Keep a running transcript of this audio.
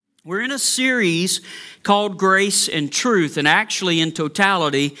We're in a series called Grace and Truth, and actually in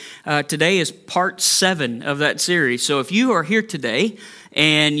totality, today is part 7 of that series. So if you are here today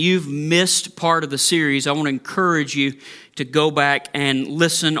and you've missed part of the series, I want to encourage you to go back and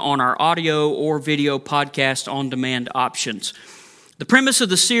listen on our audio or video podcast on demand options. The premise of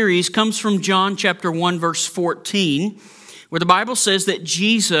the series comes from John chapter 1, verse 14, where the Bible says that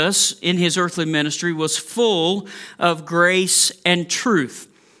Jesus in his earthly ministry was full of grace and truth.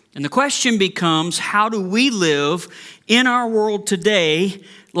 And the question becomes, how do we live in our world today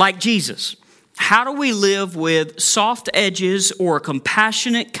like Jesus? How do we live with soft edges or a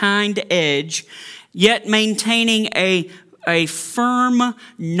compassionate, kind edge, yet maintaining a firm,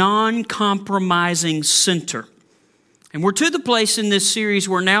 non-compromising center? And we're to the place in this series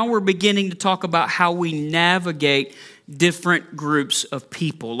where now we're beginning to talk about how we navigate different groups of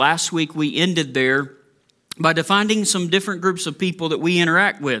people. Last week we ended there by defining some different groups of people that we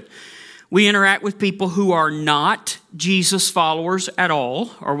interact with. We interact with people who are not Jesus followers at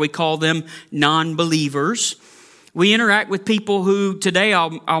all, or we call them non-believers. We interact with people who, today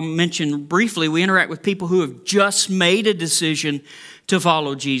I'll mention briefly, we interact with people who have just made a decision to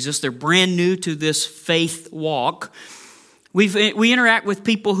follow Jesus. They're brand new to this faith walk. We interact with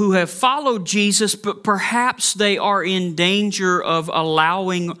people who have followed Jesus, but perhaps they are in danger of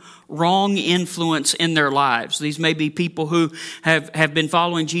allowing wrong influence in their lives. These may be people who have been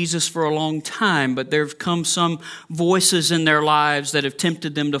following Jesus for a long time, but there have come some voices in their lives that have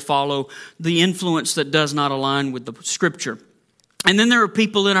tempted them to follow the influence that does not align with the Scripture. And then there are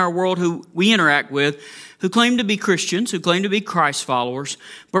people in our world who we interact with who claim to be Christians, who claim to be Christ followers,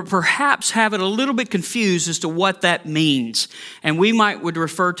 but perhaps have it a little bit confused as to what that means. And we would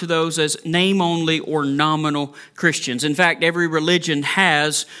refer to those as name-only or nominal Christians. In fact, every religion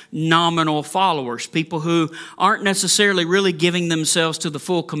has nominal followers, people who aren't necessarily really giving themselves to the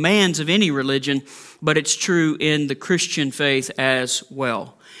full commands of any religion, but it's true in the Christian faith as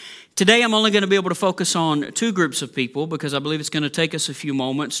well. Today, I'm only going to be able to focus on 2 groups of people because I believe it's going to take us a few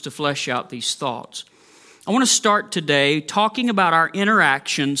moments to flesh out these thoughts. I want to start today talking about our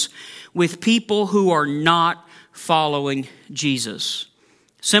interactions with people who are not following Jesus.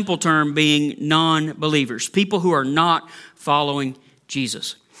 Simple term being non-believers, people who are not following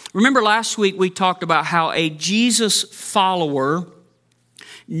Jesus. Remember last week we talked about how a Jesus follower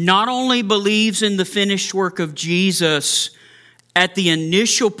not only believes in the finished work of Jesus at the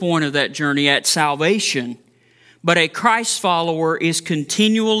initial point of that journey at salvation, but a Christ follower is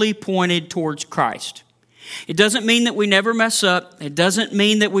continually pointed towards Christ. It doesn't mean that we never mess up. It doesn't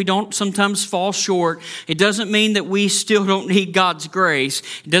mean that we don't sometimes fall short. It doesn't mean that we still don't need God's grace.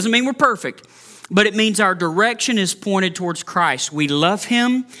 It doesn't mean we're perfect. But it means our direction is pointed towards Christ. We love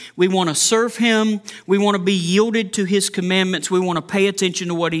Him. We want to serve Him. We want to be yielded to His commandments. We want to pay attention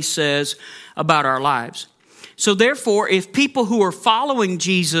to what He says about our lives. So therefore, if people who are following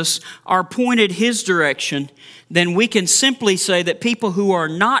Jesus are pointed His direction, then we can simply say that people who are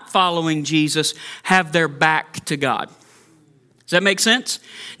not following Jesus have their back to God. Does that make sense?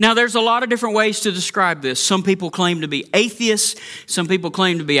 Now, there's a lot of different ways to describe this. Some people claim to be atheists. Some people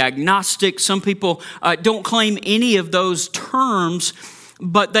claim to be agnostic. Some people don't claim any of those terms,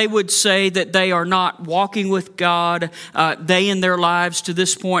 but they would say that they are not walking with God. They in their lives to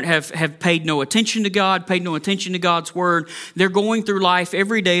this point have paid no attention to God, paid no attention to God's Word. They're going through life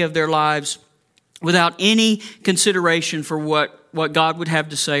every day of their lives without any consideration for what God would have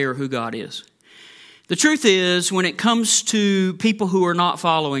to say or who God is. The truth is, when it comes to people who are not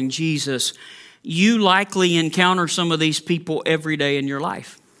following Jesus, you likely encounter some of these people every day in your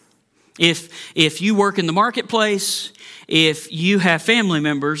life. If you work in the marketplace, if you have family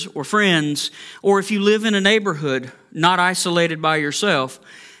members or friends, or if you live in a neighborhood not isolated by yourself,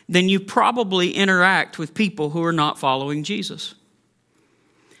 then you probably interact with people who are not following Jesus.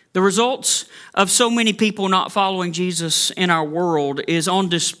 The results of so many people not following Jesus in our world is on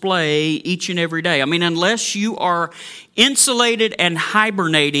display each and every day. I mean, unless you are insulated and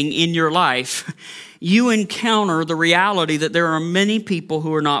hibernating in your life, you encounter the reality that there are many people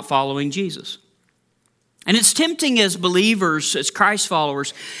who are not following Jesus. And it's tempting as believers, as Christ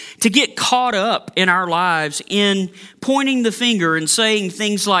followers, to get caught up in our lives in pointing the finger and saying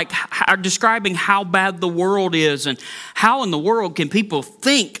things like, describing how bad the world is and how in the world can people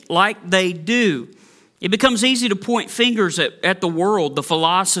think like they do. It becomes easy to point fingers at the world, the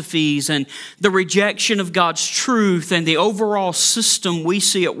philosophies and the rejection of God's truth and the overall system we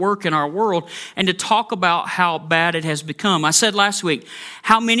see at work in our world, and to talk about how bad it has become. I said last week,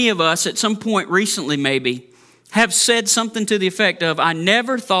 how many of us at some point recently maybe have said something to the effect of, I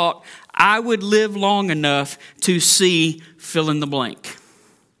never thought I would live long enough to see fill in the blank.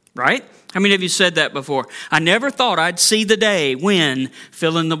 Right? How many of you said that before? I never thought I'd see the day when,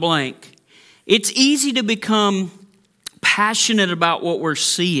 fill in the blank. It's easy to become passionate about what we're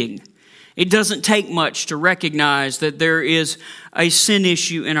seeing. It doesn't take much to recognize that there is a sin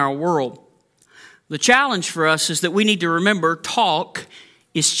issue in our world. The challenge for us is that we need to remember talk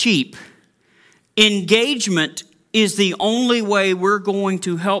is cheap. Engagement is the only way we're going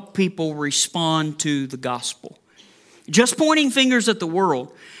to help people respond to the gospel. Just pointing fingers at the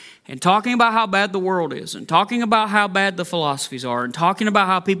world and talking about how bad the world is and talking about how bad the philosophies are and talking about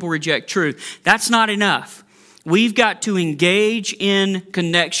how people reject truth, that's not enough. We've got to engage in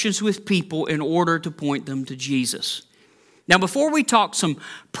connections with people in order to point them to Jesus. Now, before we talk some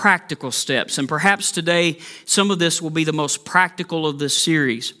practical steps, and perhaps today some of this will be the most practical of this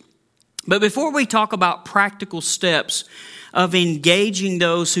series, but before we talk about practical steps of engaging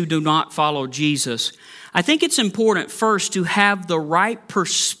those who do not follow Jesus, I think it's important first to have the right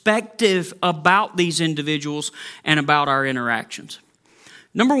perspective about these individuals and about our interactions.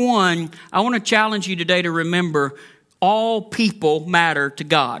 Number one, I want to challenge you today to remember all people matter to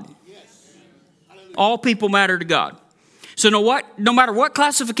God. All people matter to God. So no matter what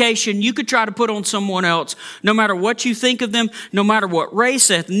classification you could try to put on someone else, no matter what you think of them, no matter what race,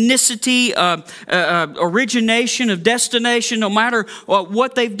 ethnicity, origination of destination, no matter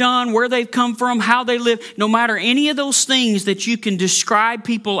what they've done, where they've come from, how they live, no matter any of those things that you can describe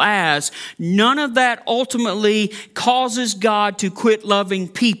people as, none of that ultimately causes God to quit loving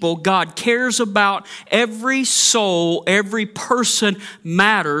people. God cares about every soul, every person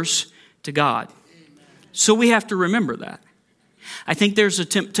matters to God. So we have to remember that. I think there's a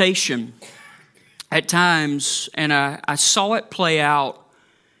temptation at times, and I saw it play out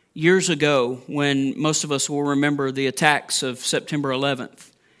years ago when most of us will remember the attacks of September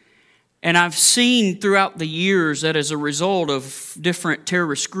 11th. And I've seen throughout the years that as a result of different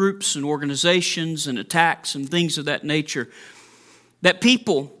terrorist groups and organizations and attacks and things of that nature, that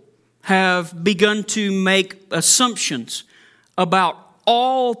people have begun to make assumptions about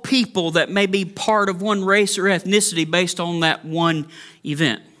all people that may be part of one race or ethnicity based on that one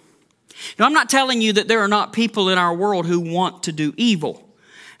event. Now, I'm not telling you that there are not people in our world who want to do evil.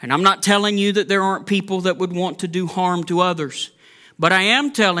 And I'm not telling you that there aren't people that would want to do harm to others. But I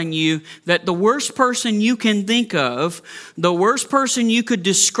am telling you that the worst person you can think of, the worst person you could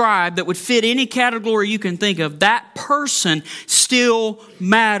describe that would fit any category you can think of, that person still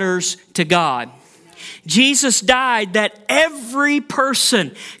matters to God. Jesus died that every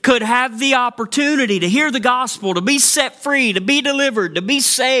person could have the opportunity to hear the gospel, to be set free, to be delivered, to be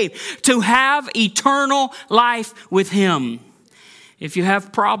saved, to have eternal life with Him. If you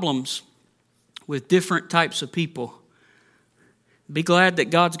have problems with different types of people, be glad that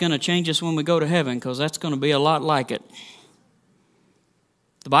God's going to change us when we go to heaven, because that's going to be a lot like it.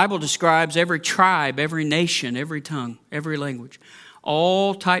 The Bible describes every tribe, every nation, every tongue, every language.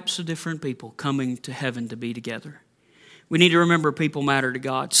 All types of different people coming to heaven to be together. We need to remember people matter to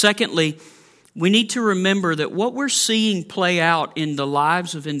God. Secondly, we need to remember that what we're seeing play out in the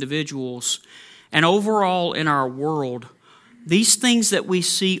lives of individuals and overall in our world, these things that we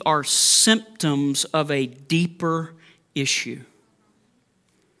see are symptoms of a deeper issue.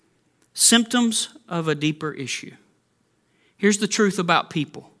 Symptoms of a deeper issue. Here's the truth about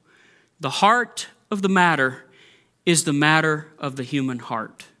people. The heart of the matter is the matter of the human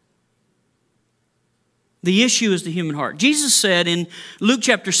heart. The issue is the human heart. Jesus said in Luke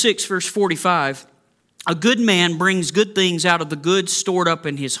chapter 6, verse 45, a good man brings good things out of the good stored up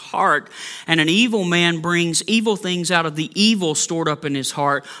in his heart, and an evil man brings evil things out of the evil stored up in his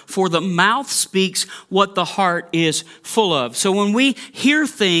heart. For the mouth speaks what the heart is full of. So when we hear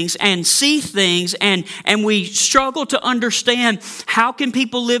things and see things and we struggle to understand how can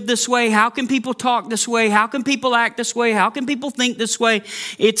people live this way, how can people talk this way, how can people act this way, how can people think this way,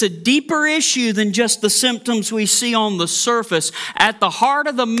 it's a deeper issue than just the symptoms we see on the surface. At the heart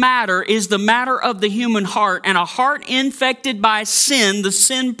of the matter is the matter of the human heart, and a heart infected by sin, the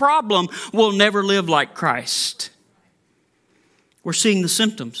sin problem, will never live like Christ. We're seeing the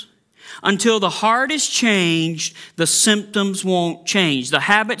symptoms. Until the heart is changed, the symptoms won't change. The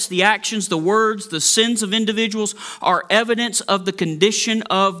habits, the actions, the words, the sins of individuals are evidence of the condition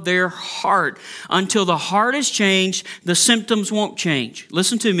of their heart. Until the heart is changed, the symptoms won't change.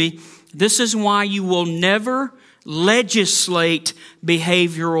 Listen to me. This is why you will never legislate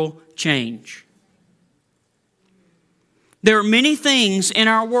behavioral change. There are many things in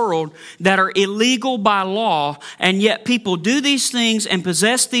our world that are illegal by law, and yet people do these things and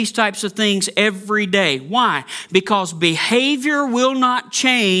possess these types of things every day. Why? Because behavior will not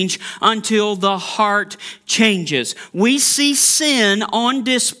change until the heart changes. We see sin on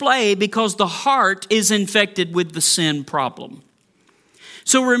display because the heart is infected with the sin problem.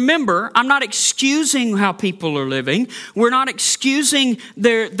 So remember, I'm not excusing how people are living. We're not excusing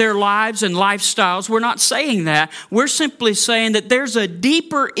their lives and lifestyles. We're not saying that. We're simply saying that there's a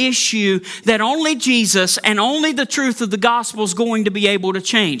deeper issue that only Jesus and only the truth of the gospel is going to be able to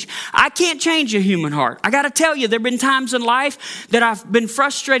change. I can't change a human heart. I got to tell you, there have been times in life that I've been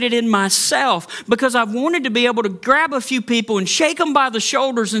frustrated in myself because I've wanted to be able to grab a few people and shake them by the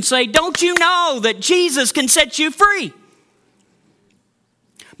shoulders and say, don't you know that Jesus can set you free?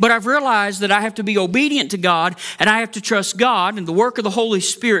 But I've realized that I have to be obedient to God and I have to trust God and the work of the Holy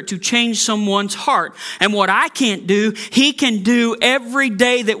Spirit to change someone's heart. And what I can't do, He can do every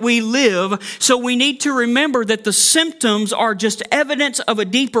day that we live. So we need to remember that the symptoms are just evidence of a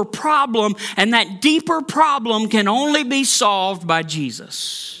deeper problem, and that deeper problem can only be solved by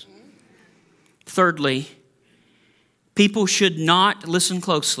Jesus. Thirdly, people should not, listen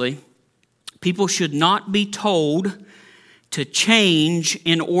closely, people should not be told to change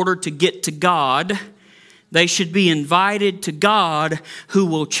in order to get to God. They should be invited to God who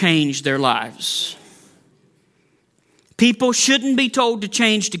will change their lives. People shouldn't be told to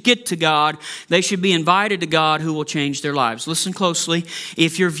change to get to God. They should be invited to God who will change their lives. Listen closely.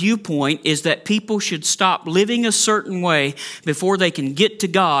 If your viewpoint is that people should stop living a certain way before they can get to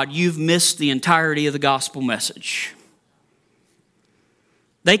God, you've missed the entirety of the gospel message.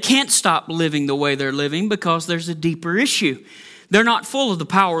 They can't stop living the way they're living because there's a deeper issue. They're not full of the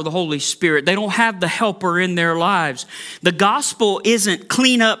power of the Holy Spirit. They don't have the helper in their lives. The gospel isn't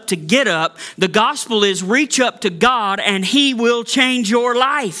clean up to get up. The gospel is reach up to God and He will change your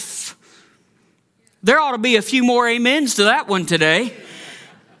life. There ought to be a few more amens to that one today.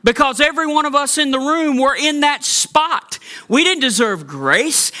 Because every one of us in the room, we're in that spot. We didn't deserve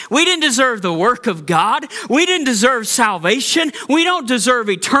grace. We didn't deserve the work of God. We didn't deserve salvation. We don't deserve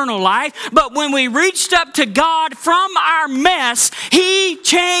eternal life. But when we reached up to God from our mess, He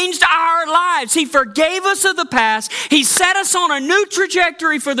changed our lives. He forgave us of the past. He set us on a new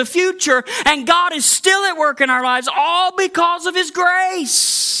trajectory for the future. And God is still at work in our lives, all because of His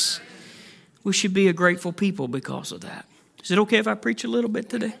grace. We should be a grateful people because of that. Is it okay if I preach a little bit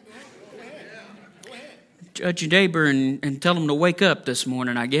today? Judge your neighbor and tell them to wake up this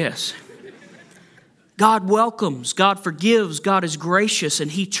morning, I guess. God welcomes, God forgives, God is gracious, and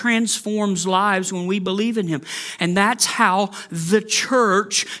He transforms lives when we believe in Him. And that's how the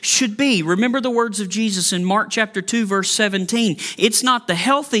church should be. Remember the words of Jesus in Mark chapter 2, verse 17. It's not the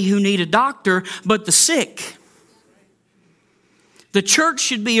healthy who need a doctor, but the sick. The church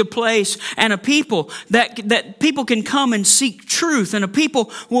should be a place and a people that people can come and seek truth, and a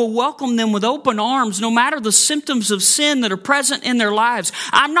people will welcome them with open arms no matter the symptoms of sin that are present in their lives.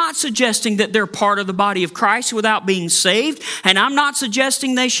 I'm not suggesting that they're part of the body of Christ without being saved, and I'm not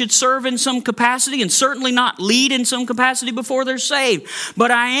suggesting they should serve in some capacity and certainly not lead in some capacity before they're saved.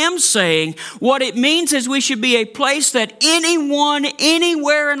 But I am saying what it means is we should be a place that anyone,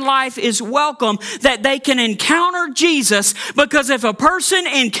 anywhere in life is welcome, that they can encounter Jesus, because if a person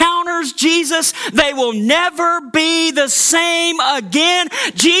encounters Jesus, they will never be the same again.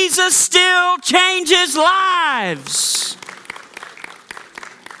 Jesus still changes lives.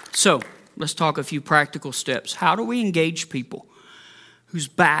 So, let's talk a few practical steps. How do we engage people whose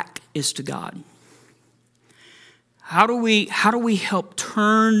back is to God? How do we help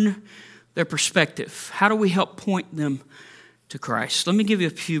turn their perspective? How do we help point them to Christ? Let me give you a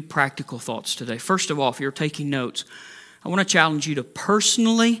few practical thoughts today. First of all, if you're taking notes, I want to challenge you to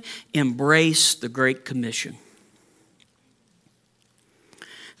personally embrace the Great Commission.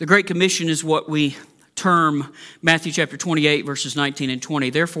 The Great Commission is what we term Matthew chapter 28, verses 19 and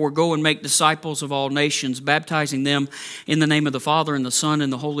 20. Therefore, go and make disciples of all nations, baptizing them in the name of the Father and the Son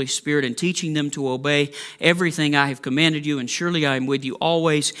and the Holy Spirit, and teaching them to obey everything I have commanded you. And surely I am with you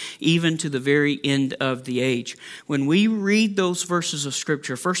always, even to the very end of the age. When we read those verses of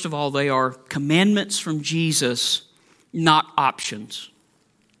Scripture, first of all, they are commandments from Jesus, not options.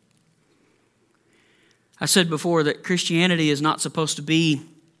 I said before that Christianity is not supposed to be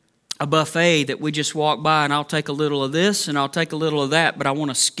a buffet that we just walk by and I'll take a little of this and I'll take a little of that, but I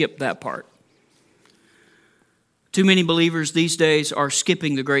want to skip that part. Too many believers these days are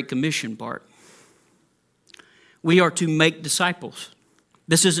skipping the Great Commission part. We are to make disciples.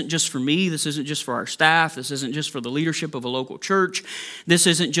 This isn't just for me. This isn't just for our staff. This isn't just for the leadership of a local church. This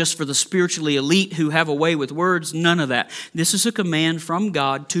isn't just for the spiritually elite who have a way with words. None of that. This is a command from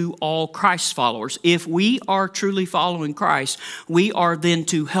God to all Christ followers. If we are truly following Christ, we are then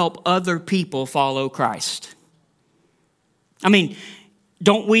to help other people follow Christ. I mean,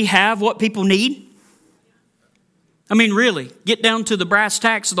 don't we have what people need? I mean, really, get down to the brass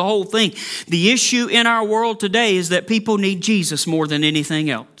tacks of the whole thing. The issue in our world today is that people need Jesus more than anything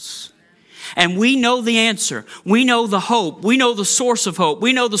else. And we know the answer. We know the hope. We know the source of hope.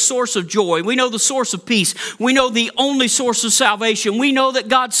 We know the source of joy. We know the source of peace. We know the only source of salvation. We know that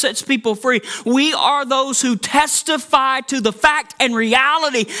God sets people free. We are those who testify to the fact and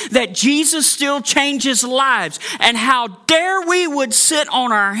reality that Jesus still changes lives. And how dare we would sit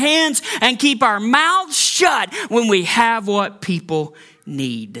on our hands and keep our mouths shut when we have what people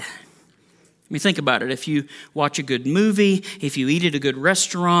need. I mean, think about it. If you watch a good movie, if you eat at a good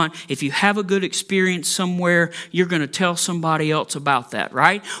restaurant, if you have a good experience somewhere, you're going to tell somebody else about that,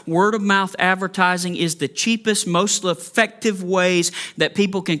 right? Word of mouth advertising is the cheapest, most effective ways that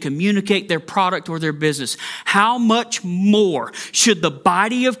people can communicate their product or their business. How much more should the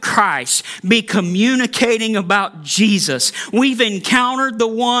body of Christ be communicating about Jesus? We've encountered the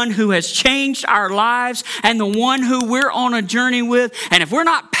one who has changed our lives and the one who we're on a journey with. And if we're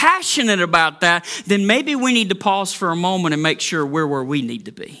not passionate about that, then maybe we need to pause for a moment and make sure we're where we need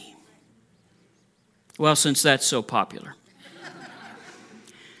to be. Well, since that's so popular.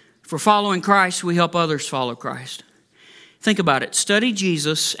 For following Christ, we help others follow Christ. Think about it. Study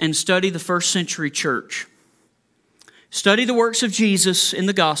Jesus and study the first century church. Study the works of Jesus in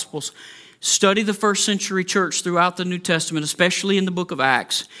the Gospels. Study the first century church throughout the New Testament, especially in the book of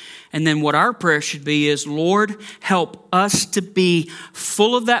Acts. And then what our prayer should be is, Lord, help us to be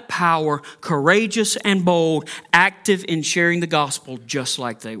full of that power, courageous and bold, active in sharing the gospel just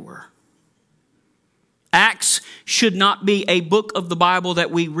like they were. Acts should not be a book of the Bible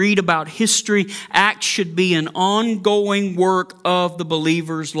that we read about history. Acts should be an ongoing work of the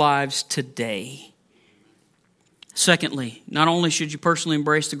believers' lives today. Secondly, not only should you personally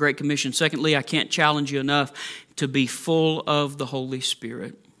embrace the Great Commission, secondly, I can't challenge you enough to be full of the Holy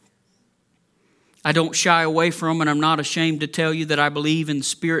Spirit. I don't shy away from, and I'm not ashamed to tell you that I believe in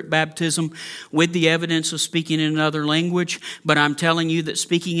Spirit baptism with the evidence of speaking in another language. But I'm telling you that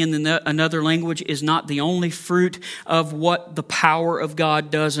speaking in another language is not the only fruit of what the power of God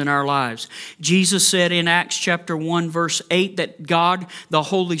does in our lives. Jesus said in Acts chapter 1, verse 8, that God, the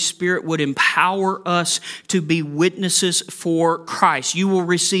Holy Spirit, would empower us to be witnesses for Christ. You will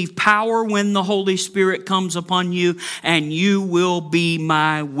receive power when the Holy Spirit comes upon you, and you will be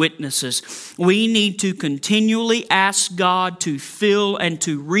my witnesses. We need to continually ask God to fill and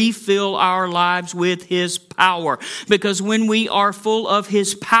to refill our lives with His power. Because when we are full of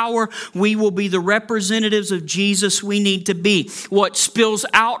His power, we will be the representatives of Jesus we need to be. What spills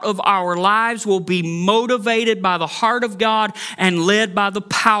out of our lives will be motivated by the heart of God and led by the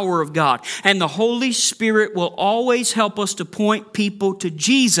power of God. And the Holy Spirit will always help us to point people to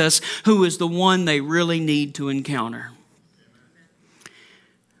Jesus, who is the one they really need to encounter.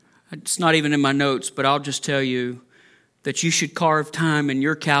 It's not even in my notes, but I'll just tell you that you should carve time in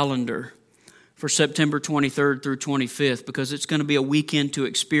your calendar for September 23rd through 25th, because it's going to be a weekend to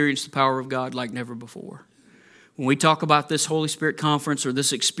experience the power of God like never before. When we talk about this Holy Spirit conference or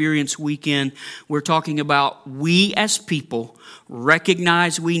this experience weekend, we're talking about we as people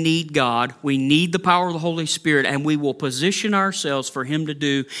recognize we need God, we need the power of the Holy Spirit, and we will position ourselves for Him to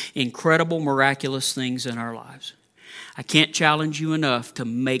do incredible, miraculous things in our lives. I can't challenge you enough to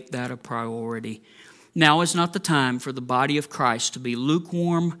make that a priority. Now is not the time for the body of Christ to be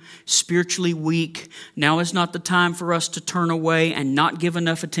lukewarm, spiritually weak. Now is not the time for us to turn away and not give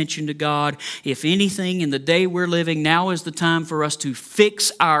enough attention to God. If anything, in the day we're living, now is the time for us to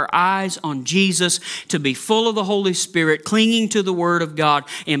fix our eyes on Jesus, to be full of the Holy Spirit, clinging to the Word of God,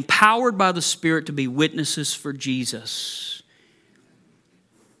 empowered by the Spirit to be witnesses for Jesus.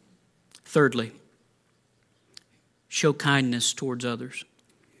 Thirdly, show kindness towards others.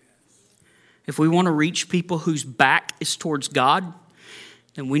 If we want to reach people whose back is towards God,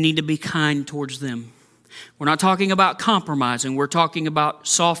 then we need to be kind towards them. We're not talking about compromising. We're talking about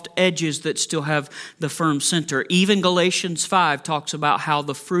soft edges that still have the firm center. Even Galatians 5 talks about how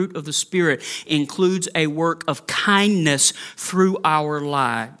the fruit of the Spirit includes a work of kindness through our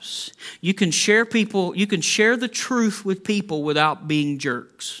lives. You can share the truth with people without being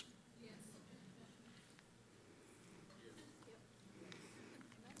jerks.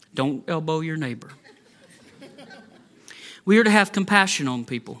 Don't elbow your neighbor. We are to have compassion on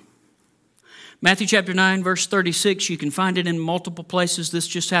people. Matthew chapter 9, verse 36, you can find it in multiple places. This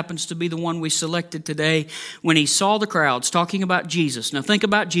just happens to be the one we selected today. When he saw the crowds, talking about Jesus. Now think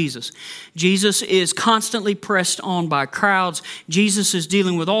about Jesus. Jesus is constantly pressed on by crowds. Jesus is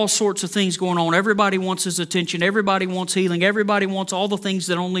dealing with all sorts of things going on. Everybody wants his attention. Everybody wants healing. Everybody wants all the things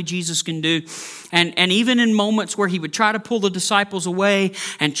that only Jesus can do. And even in moments where he would try to pull the disciples away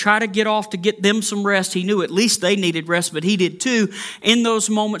and try to get off to get them some rest, he knew at least they needed rest, but he did too. In those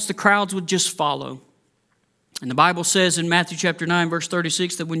moments, the crowds would just follow. And the Bible says in Matthew chapter 9, verse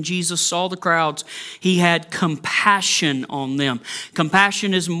 36, that when Jesus saw the crowds, he had compassion on them.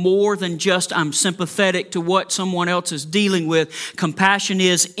 Compassion is more than just I'm sympathetic to what someone else is dealing with. Compassion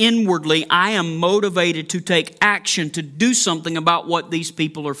is inwardly, I am motivated to take action, to do something about what these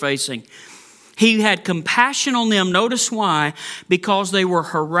people are facing. He had compassion on them. Notice why? Because they were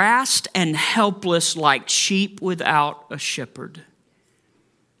harassed and helpless like sheep without a shepherd.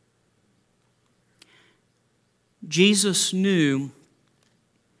 Jesus knew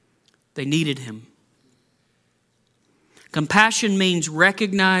they needed him. Compassion means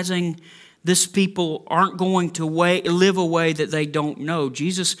recognizing this people aren't going to live a way that they don't know.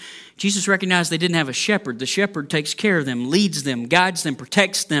 Jesus recognized they didn't have a shepherd. The shepherd takes care of them, leads them, guides them,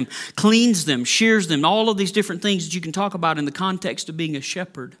 protects them, cleans them, shears them, all of these different things that you can talk about in the context of being a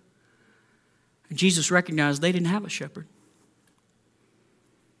shepherd. And Jesus recognized they didn't have a shepherd.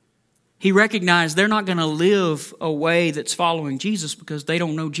 He recognized they're not going to live a way that's following Jesus because they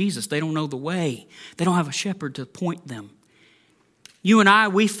don't know Jesus. They don't know the way. They don't have a shepherd to point them. You and I,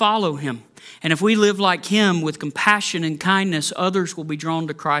 we follow him. And if we live like him with compassion and kindness, others will be drawn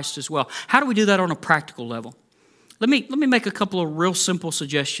to Christ as well. How do we do that on a practical level? Let me make a couple of real simple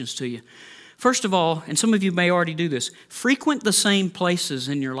suggestions to you. First of all, and some of you may already do this, frequent the same places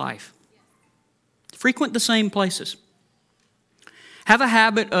in your life. Frequent the same places. Have a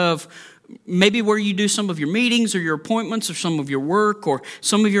habit of maybe where you do some of your meetings or your appointments or some of your work or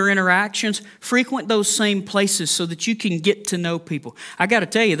some of your interactions. Frequent those same places so that you can get to know people. I got to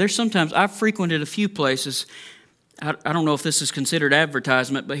tell you, there's sometimes I've frequented a few places. I don't know if this is considered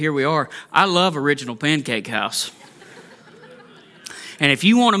advertisement, but here we are. I love Original Pancake House. And if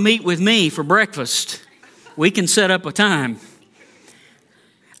you want to meet with me for breakfast, we can set up a time.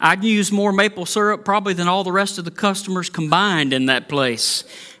 I'd use more maple syrup probably than all the rest of the customers combined in that place.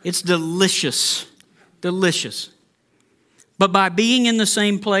 It's delicious. Delicious. But by being in the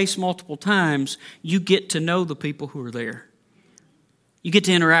same place multiple times, you get to know the people who are there. You get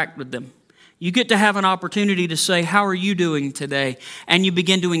to interact with them. You get to have an opportunity to say, how are you doing today? And you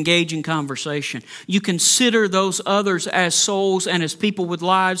begin to engage in conversation. You consider those others as souls and as people with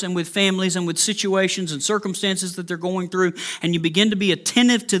lives and with families and with situations and circumstances that they're going through. And you begin to be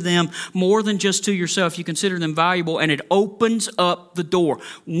attentive to them more than just to yourself. You consider them valuable, and it opens up the door.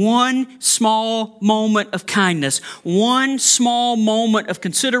 One small moment of kindness, one small moment of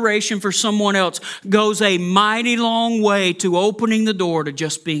consideration for someone else goes a mighty long way to opening the door to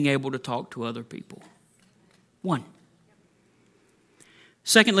just being able to talk to other people. One.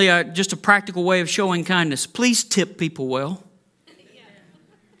 Secondly, just a practical way of showing kindness. Please tip people well.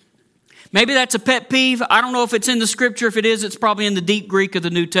 Maybe that's a pet peeve. I don't know if it's in the scripture. If it is, it's probably in the deep Greek of the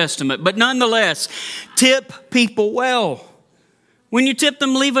New Testament. But nonetheless, tip people well. When you tip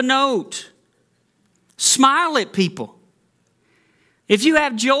them, leave a note. Smile at people. If you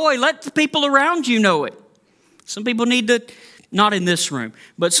have joy, let the people around you know it. Some people need to, not in this room,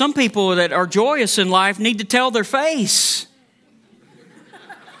 but some people that are joyous in life need to tell their face.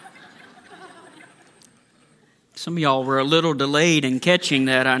 Some of y'all were a little delayed in catching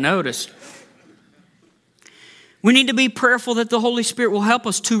that, I noticed. We need to be prayerful that the Holy Spirit will help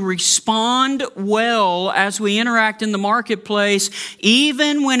us to respond well as we interact in the marketplace,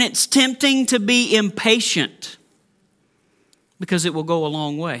 even when it's tempting to be impatient, because it will go a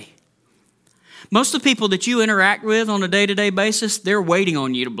long way. Most of the people that you interact with on a day-to-day basis, they're waiting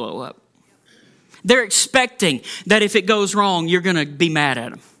on you to blow up. They're expecting that if it goes wrong, you're going to be mad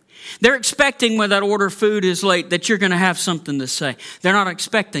at them. They're expecting when that order of food is late that you're going to have something to say. They're not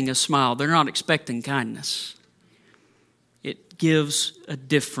expecting a smile. They're not expecting kindness. It gives a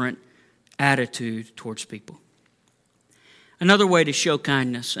different attitude towards people. Another way to show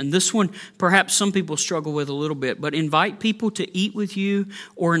kindness, and this one perhaps some people struggle with a little bit, but invite people to eat with you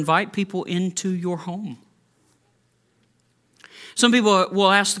or invite people into your home. Some people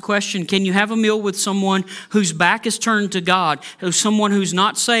will ask the question, can you have a meal with someone whose back is turned to God, someone who's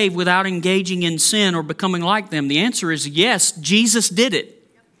not saved without engaging in sin or becoming like them? The answer is yes, Jesus did it.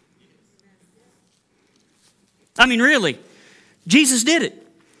 I mean, really, Jesus did it.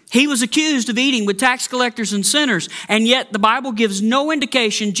 He was accused of eating with tax collectors and sinners, and yet the Bible gives no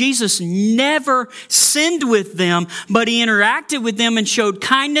indication Jesus never sinned with them, but he interacted with them and showed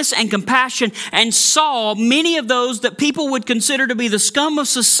kindness and compassion and saw many of those that people would consider to be the scum of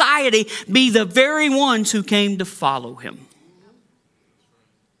society be the very ones who came to follow him.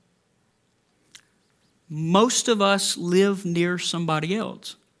 Most of us live near somebody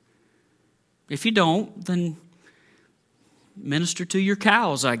else. If you don't, then minister to your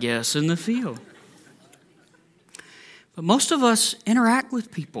cows, I guess, in the field. But most of us interact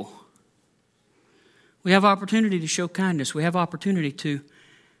with people. We have opportunity to show kindness. We have opportunity to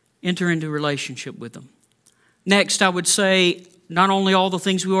enter into a relationship with them. Next, I would say not only all the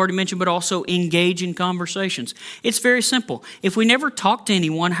things we already mentioned, but also engage in conversations. It's very simple. If we never talk to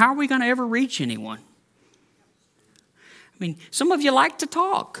anyone, how are we going to ever reach anyone? I mean, some of you like to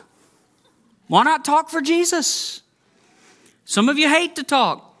talk. Why not talk for Jesus? Some of you hate to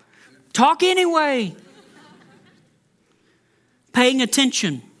talk. Talk anyway. Paying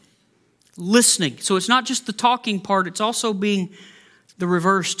attention. Listening. So it's not just the talking part, it's also being the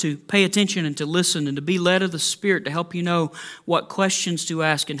reverse, to pay attention and to listen and to be led of the Spirit to help you know what questions to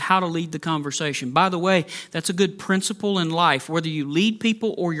ask and how to lead the conversation. By the way, that's a good principle in life. Whether you lead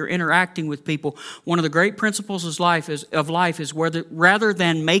people or you're interacting with people, one of the great principles of life is whether, rather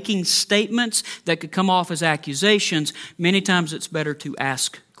than making statements that could come off as accusations, many times it's better to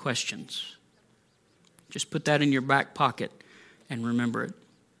ask questions. Just put that in your back pocket and remember it.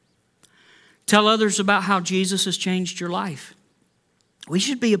 Tell others about how Jesus has changed your life. We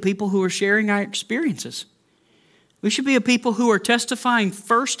should be a people who are sharing our experiences. We should be a people who are testifying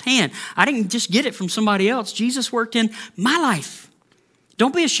firsthand. I didn't just get it from somebody else. Jesus worked in my life.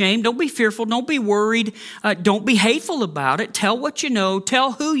 Don't be ashamed. Don't be fearful. Don't be worried. Don't be hateful about it. Tell what you know.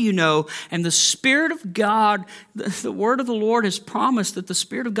 Tell who you know. And the Spirit of God, the word of the Lord has promised that the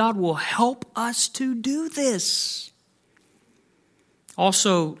Spirit of God will help us to do this.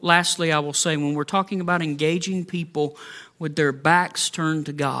 Also, lastly, I will say, when we're talking about engaging people with their backs turned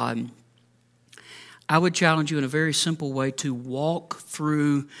to God, I would challenge you in a very simple way to walk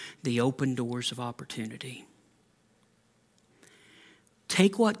through the open doors of opportunity.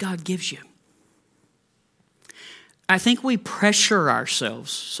 Take what God gives you. I think we pressure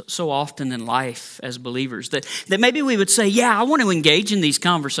ourselves so often in life as believers that maybe we would say, yeah, I want to engage in these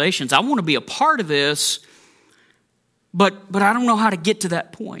conversations. I want to be a part of this, but I don't know how to get to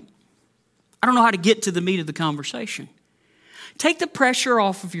that point. I don't know how to get to the meat of the conversation. Take the pressure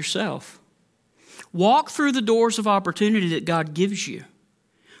off of yourself. Walk through the doors of opportunity that God gives you.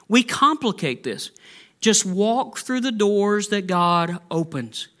 We complicate this. Just walk through the doors that God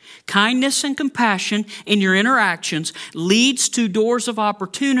opens. Kindness and compassion in your interactions leads to doors of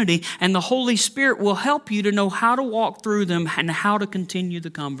opportunity, and the Holy Spirit will help you to know how to walk through them and how to continue the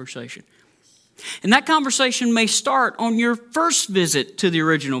conversation. And that conversation may start on your first visit to the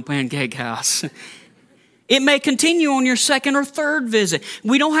original Pancake House. It may continue on your second or third visit.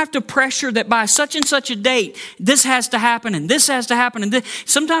 We don't have to pressure that by such and such a date, this has to happen and this has to happen. And this.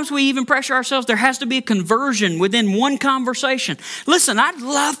 Sometimes we even pressure ourselves. There has to be a conversion within one conversation. Listen, I'd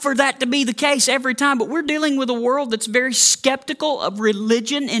love for that to be the case every time, but we're dealing with a world that's very skeptical of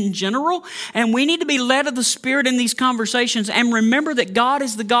religion in general. And we need to be led of the Spirit in these conversations and remember that God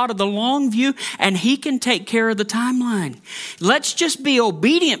is the God of the long view and He can take care of the timeline. Let's just be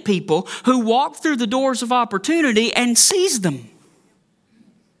obedient people who walk through the doors of opportunity and seize them.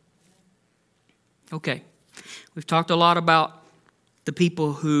 Okay, we've talked a lot about the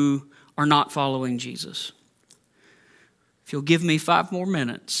people who are not following Jesus. If you'll give me 5 more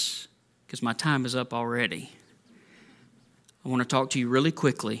minutes, because my time is up already, I want to talk to you really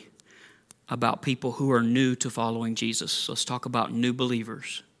quickly about people who are new to following Jesus. Let's talk about new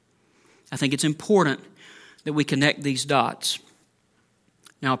believers. I think it's important that we connect these dots.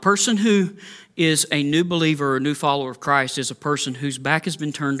 Now, a person who is a new believer or a new follower of Christ is a person whose back has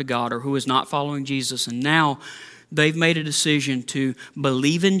been turned to God or who is not following Jesus, and now they've made a decision to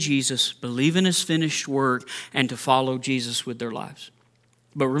believe in Jesus, believe in His finished work, and to follow Jesus with their lives.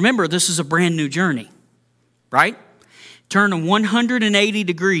 But remember, this is a brand new journey, right? Turn 180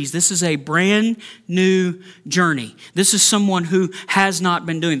 degrees. This is a brand new journey. This is someone who has not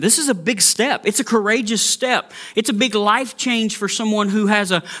been doing. This is a big step. It's a courageous step. It's a big life change for someone who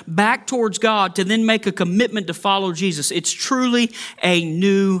has a back towards God to then make a commitment to follow Jesus. It's truly a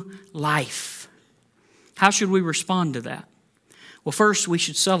new life. How should we respond to that? Well, first, we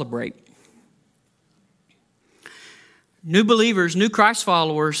should celebrate. New believers, new Christ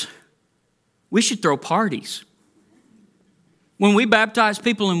followers, we should throw parties. When we baptize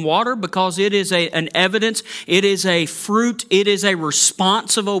people in water, because it is an evidence, it is a fruit, it is a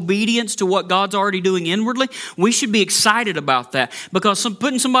response of obedience to what God's already doing inwardly, we should be excited about that. Because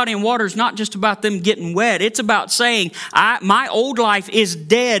putting somebody in water is not just about them getting wet. It's about saying, my old life is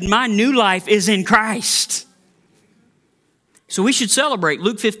dead, my new life is in Christ. So we should celebrate.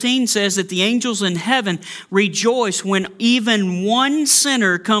 Luke 15 says that the angels in heaven rejoice when even one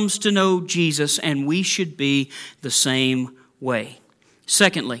sinner comes to know Jesus, and we should be the same way.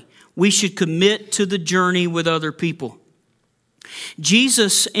 Secondly, we should commit to the journey with other people.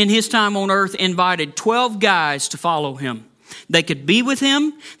 Jesus, in his time on earth, invited 12 guys to follow him. They could be with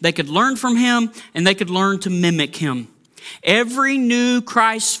him, they could learn from him, and they could learn to mimic him. Every new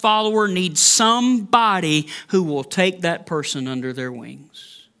Christ follower needs somebody who will take that person under their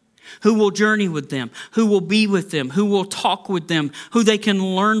wings, who will journey with them, who will be with them, who will talk with them, who they can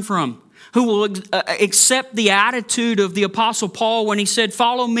learn from, who will accept the attitude of the Apostle Paul when he said,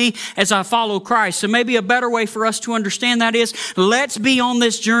 "Follow me as I follow Christ." So maybe a better way for us to understand that is, let's be on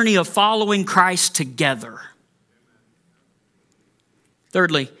this journey of following Christ together.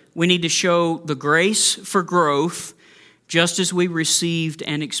 Thirdly, we need to show the grace for growth just as we received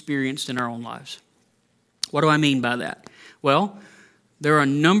and experienced in our own lives. What do I mean by that? Well, there are a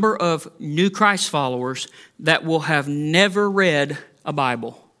number of new Christ followers that will have never read a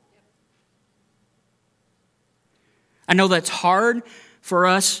Bible. I know that's hard for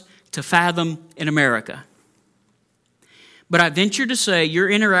us to fathom in America. But I venture to say you're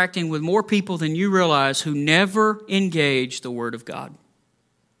interacting with more people than you realize who never engage the Word of God.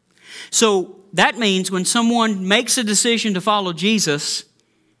 So that means when someone makes a decision to follow Jesus,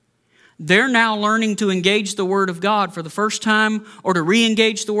 they're now learning to engage the Word of God for the first time or to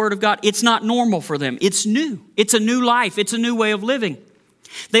re-engage the Word of God. It's not normal for them. It's new. It's a new life. It's a new way of living.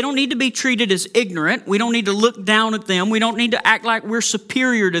 They don't need to be treated as ignorant. We don't need to look down at them. We don't need to act like we're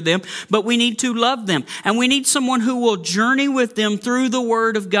superior to them, but we need to love them. And we need someone who will journey with them through the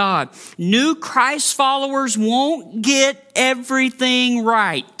Word of God. New Christ followers won't get everything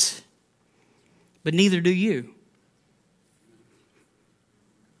right, but neither do you.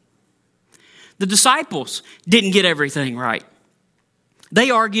 The disciples didn't get everything right. They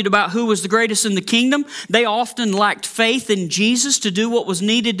argued about who was the greatest in the kingdom. They often lacked faith in Jesus to do what was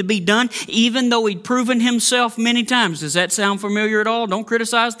needed to be done, even though he'd proven himself many times. Does that sound familiar at all? Don't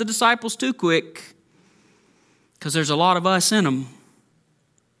criticize the disciples too quick, because there's a lot of us in them.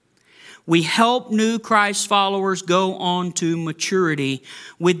 We help new Christ followers go on to maturity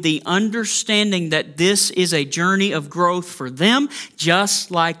with the understanding that this is a journey of growth for them,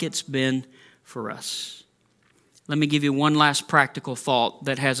 just like it's been for us. Let me give you one last practical thought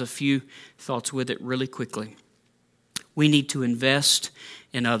that has a few thoughts with it really quickly. We need to invest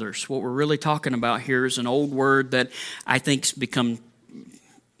in others. What we're really talking about here is an old word that I think's become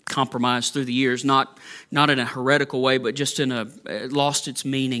compromised through the years, not in a heretical way, but just in lost its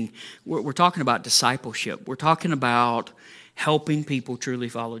meaning. We're talking about discipleship. We're talking about helping people truly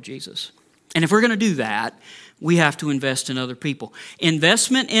follow Jesus. And if we're going to do that, we have to invest in other people.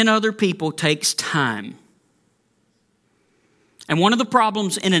 Investment in other people takes time. And one of the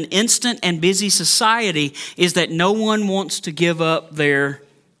problems in an instant and busy society is that no one wants to give up their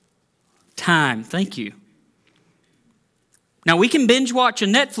time. Thank you. Now, we can binge watch a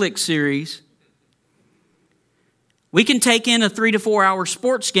Netflix series. We can take in a 3 to 4 hour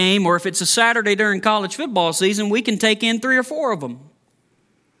sports game, or if it's a Saturday during college football season, we can take in 3 or 4 of them.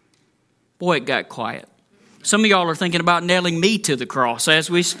 Boy, it got quiet. Some of y'all are thinking about nailing me to the cross as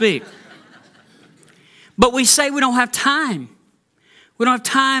we speak. But we say we don't have time. We don't have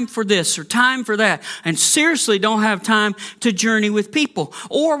time for this or time for that, and seriously don't have time to journey with people.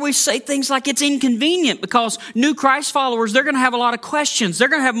 Or we say things like it's inconvenient because new Christ followers, they're going to have a lot of questions. They're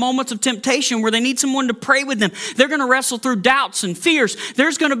going to have moments of temptation where they need someone to pray with them. They're going to wrestle through doubts and fears.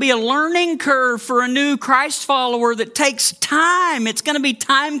 There's going to be a learning curve for a new Christ follower that takes time. It's going to be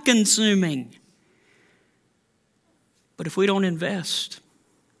time consuming. But if we don't invest,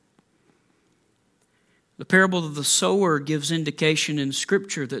 the parable of the sower gives indication in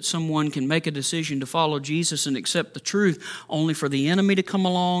Scripture that someone can make a decision to follow Jesus and accept the truth only for the enemy to come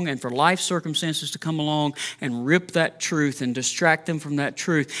along and for life circumstances to come along and rip that truth and distract them from that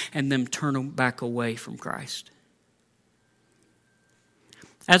truth and then turn them back away from Christ.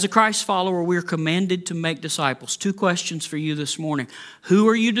 As a Christ follower, we're commanded to make disciples. 2 questions for you this morning. Who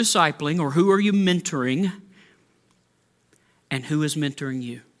are you discipling, or who are you mentoring? And who is mentoring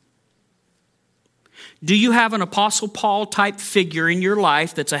you? Do you have an Apostle Paul type figure in your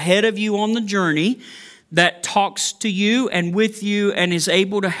life that's ahead of you on the journey that talks to you and with you and is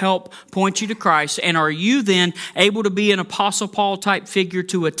able to help point you to Christ? And are you then able to be an Apostle Paul type figure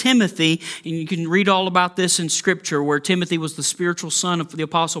to a Timothy? And you can read all about this in Scripture, where Timothy was the spiritual son of the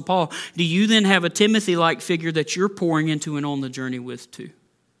Apostle Paul. Do you then have a Timothy-like figure that you're pouring into and on the journey with too?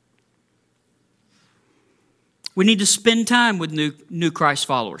 We need to spend time with new Christ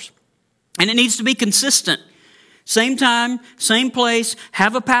followers. And it needs to be consistent. Same time, same place,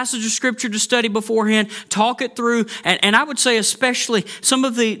 have a passage of Scripture to study beforehand, talk it through. And I would say especially some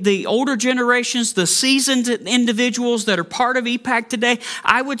of the older generations, the seasoned individuals that are part of EPAC today,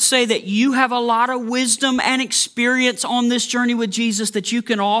 I would say that you have a lot of wisdom and experience on this journey with Jesus that you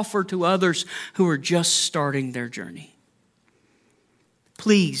can offer to others who are just starting their journey.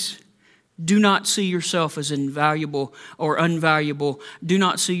 Please, do not see yourself as invaluable or unvaluable. Do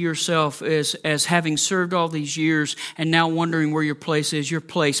not see yourself as having served all these years and now wondering where your place is. Your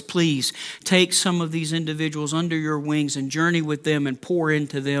place, please, take some of these individuals under your wings and journey with them and pour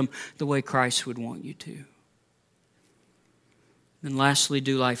into them the way Christ would want you to. And lastly,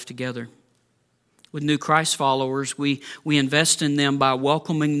 do life together. With new Christ followers, we invest in them by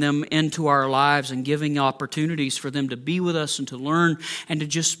welcoming them into our lives and giving opportunities for them to be with us and to learn and to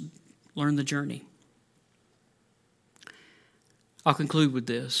just learn the journey. I'll conclude with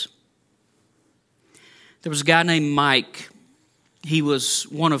this. There was a guy named Mike. He was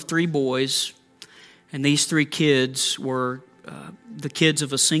one of 3 boys, and these 3 kids were the kids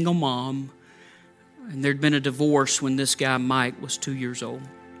of a single mom, and there'd been a divorce when this guy Mike was 2 years old.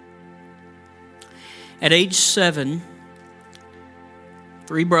 At age 7,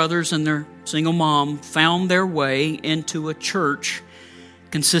 3 brothers and their single mom found their way into a church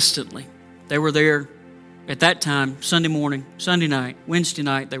consistently. They were there at that time, Sunday morning, Sunday night, Wednesday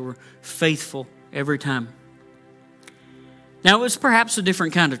night. They were faithful every time. Now, it was perhaps a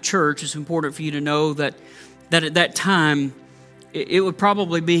different kind of church. It's important for you to know that at that time, it would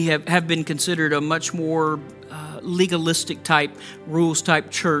probably have been considered a much more legalistic type, rules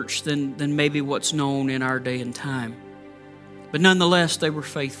type church than maybe what's known in our day and time. But nonetheless, they were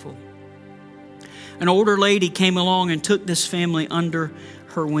faithful. An older lady came along and took this family under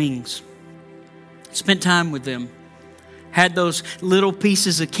her wings. Spent time with them. Had those little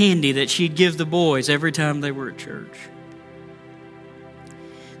pieces of candy that she'd give the boys every time they were at church.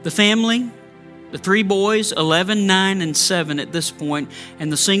 The family, the 3 boys, 11, 9, and 7 at this point, and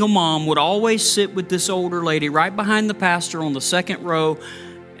the single mom would always sit with this older lady right behind the pastor on the second row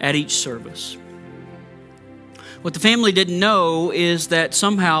at each service. What the family didn't know is that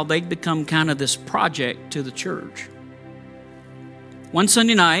somehow they'd become kind of this project to the church. One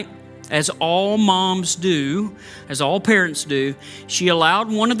Sunday night, as all moms do, as all parents do, she allowed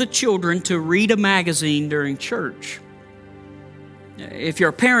one of the children to read a magazine during church. If you're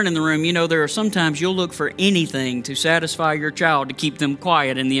a parent in the room, you know there are sometimes you'll look for anything to satisfy your child to keep them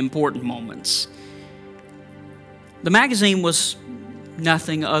quiet in the important moments. The magazine was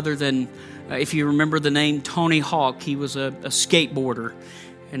nothing other than, if you remember the name Tony Hawk, he was a skateboarder,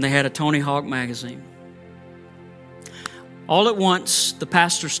 and they had a Tony Hawk magazine. All at once, the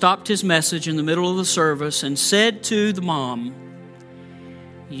pastor stopped his message in the middle of the service and said to the mom,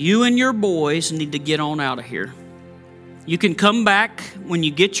 "You and your boys need to get on out of here. You can come back when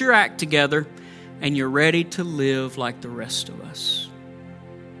you get your act together and you're ready to live like the rest of us."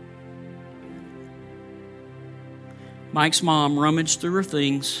 Mike's mom rummaged through her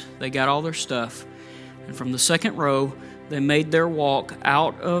things. They got all their stuff. And from the second row, they made their walk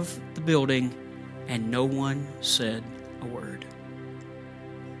out of the building, and no one said a word.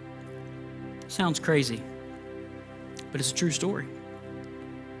 Sounds crazy, but it's a true story.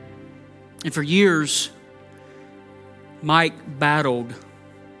 And for years, Mike battled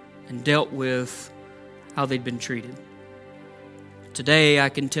and dealt with how they'd been treated. Today, I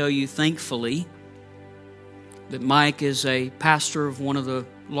can tell you, thankfully, that Mike is a pastor of one of the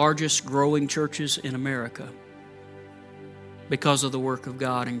largest growing churches in America because of the work of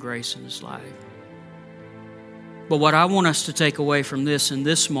God and grace in his life. But what I want us to take away from this in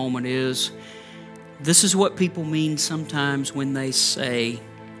this moment is, this is what people mean sometimes when they say,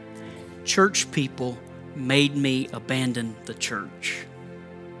 church people made me abandon the church.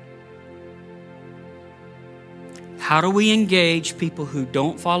 How do we engage people who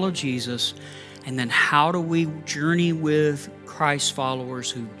don't follow Jesus? And then how do we journey with Christ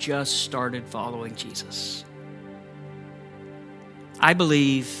followers who just started following Jesus? I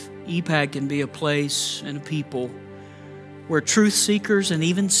believe EPAG can be a place and a people where truth seekers and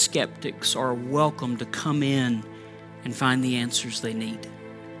even skeptics are welcome to come in and find the answers they need.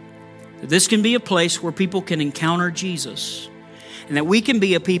 This can be a place where people can encounter Jesus And that we can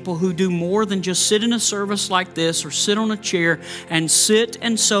be a people who do more than just sit in a service like this or sit on a chair and sit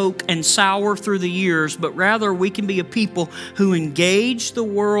and soak and sour through the years, but rather we can be a people who engage the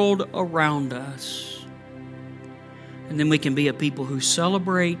world around us. And then we can be a people who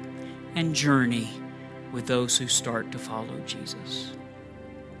celebrate and journey with those who start to follow Jesus.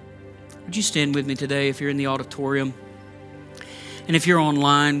 Would you stand with me today if you're in the auditorium? And if you're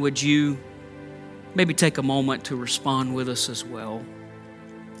online, would you maybe take a moment to respond with us as well?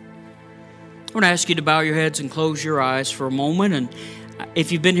 I want to ask you to bow your heads and close your eyes for a moment. And if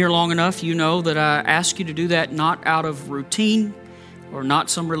you've been here long enough, you know that I ask you to do that not out of routine or not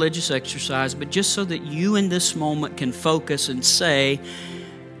some religious exercise, but just so that you in this moment can focus and say,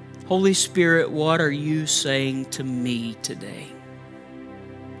 Holy Spirit, what are you saying to me today?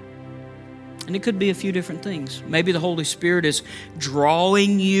 And it could be a few different things. Maybe the Holy Spirit is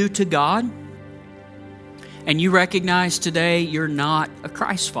drawing you to God, and you recognize today you're not a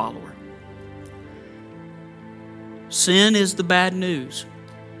Christ follower. Sin is the bad news.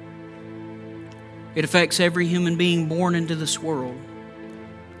 It affects every human being born into this world.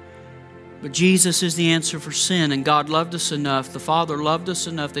 But Jesus is the answer for sin, and God loved us enough, the Father loved us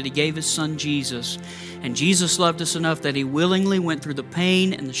enough that He gave His Son Jesus. And Jesus loved us enough that He willingly went through the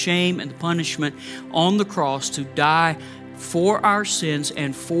pain and the shame and the punishment on the cross to die for our sins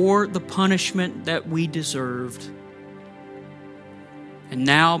and for the punishment that we deserved. And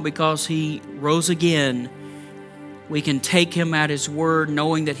now, because He rose again, we can take Him at His word,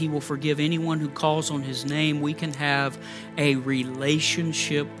 knowing that He will forgive anyone who calls on His name. We can have a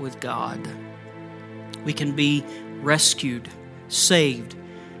relationship with God. We can be rescued, saved,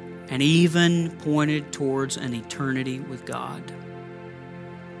 and even pointed towards an eternity with God.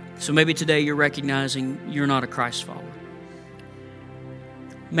 So maybe today you're recognizing you're not a Christ follower.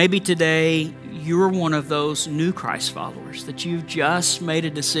 Maybe today you're one of those new Christ followers that you've just made a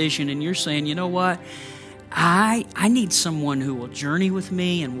decision and you're saying, you know what? I need someone who will journey with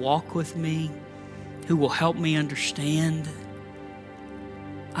me and walk with me, who will help me understand.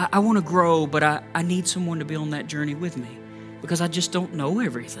 I want to grow, but I need someone to be on that journey with me because I just don't know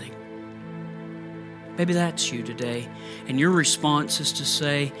everything. Maybe that's you today. And your response is to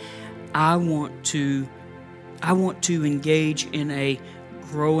say, I want to engage in a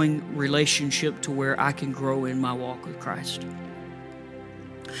growing relationship to where I can grow in my walk with Christ.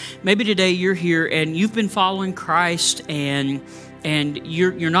 Maybe today you're here and you've been following Christ and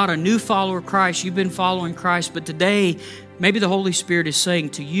you're not a new follower of Christ. You've been following Christ, but today maybe the Holy Spirit is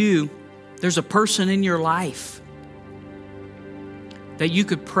saying to you, there's a person in your life that you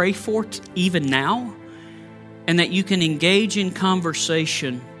could pray for even now and that you can engage in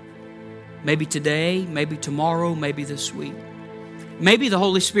conversation maybe today, maybe tomorrow, maybe this week. Maybe the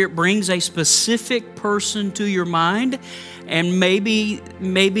Holy Spirit brings a specific person to your mind, and maybe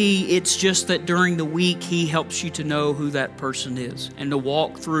it's just that during the week He helps you to know who that person is and to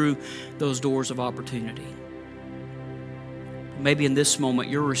walk through those doors of opportunity. Maybe in this moment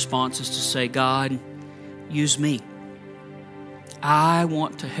your response is to say, God, use me. I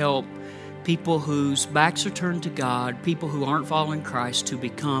want to help people whose backs are turned to God, people who aren't following Christ, to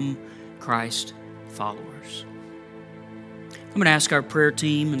become Christ followers. I'm going to ask our prayer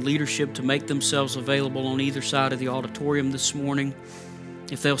team and leadership to make themselves available on either side of the auditorium this morning.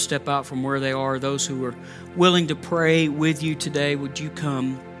 If they'll step out from where they are, those who are willing to pray with you today, would you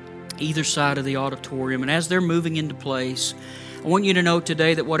come either side of the auditorium? And as they're moving into place, I want you to know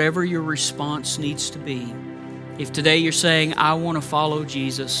today that whatever your response needs to be, if today you're saying, I want to follow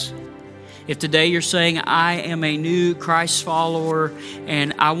Jesus, if today you're saying, I am a new Christ follower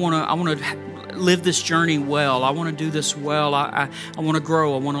and I want to live this journey well, I want to do this well, I want to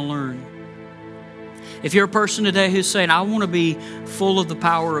grow, I want to learn. If you're a person today who's saying, I want to be full of the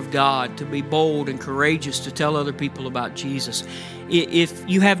power of God, to be bold and courageous, to tell other people about Jesus. If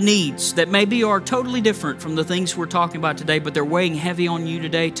you have needs that maybe are totally different from the things we're talking about today, but they're weighing heavy on you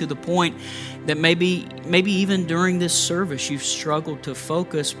today to the point that maybe even during this service you've struggled to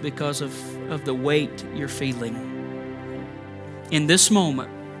focus because of the weight you're feeling. In this moment,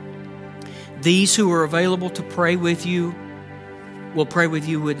 these who are available to pray with you will pray with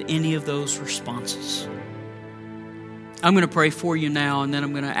you with any of those responses. I'm going to pray for you now, and then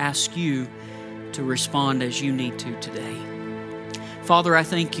I'm going to ask you to respond as you need to today. Father, I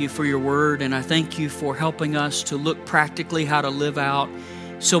thank you for your word, and I thank you for helping us to look practically how to live out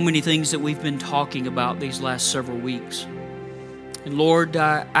so many things that we've been talking about these last several weeks. And Lord,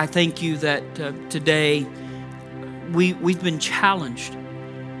 I thank you that today we've been challenged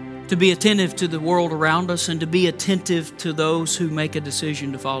to be attentive to the world around us and to be attentive to those who make a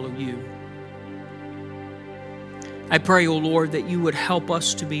decision to follow you. I pray, O Lord, that you would help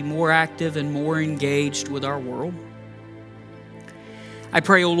us to be more active and more engaged with our world. I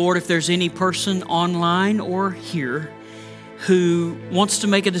pray, O Lord, if there's any person online or here who wants to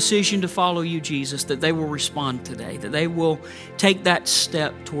make a decision to follow you, Jesus, that they will respond today, that they will take that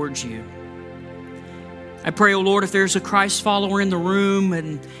step towards you. I pray, O Lord, if there's a Christ follower in the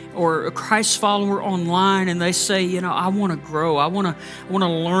room or a Christ follower online, and they say, I want to grow, I want to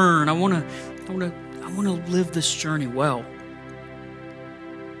learn, I want to live this journey well,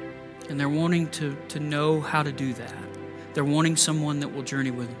 and they're wanting to know how to do that. They're wanting someone that will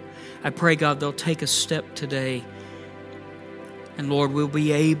journey with them. I pray, God, they'll take a step today, and Lord, we'll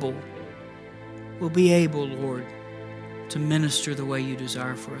be able, Lord, to minister the way you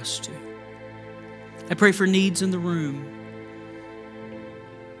desire for us to. I pray for needs in the room,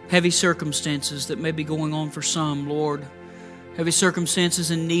 heavy circumstances that may be going on for some, Lord, heavy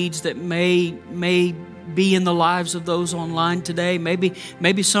circumstances and needs that may be in the lives of those online today.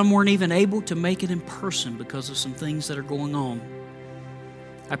 Maybe some weren't even able to make it in person because of some things that are going on.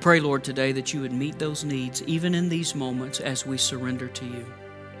 I pray, Lord, today that you would meet those needs even in these moments as we surrender to you.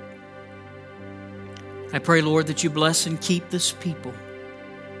 I pray, Lord, that you bless and keep this people,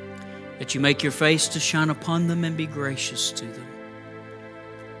 that you make your face to shine upon them and be gracious to them.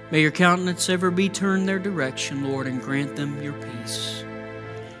 May your countenance ever be turned their direction, Lord, and grant them your peace.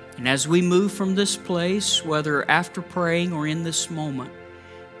 And as we move from this place, whether after praying or in this moment,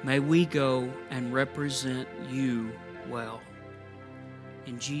 may we go and represent you well.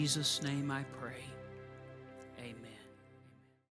 In Jesus' name I pray.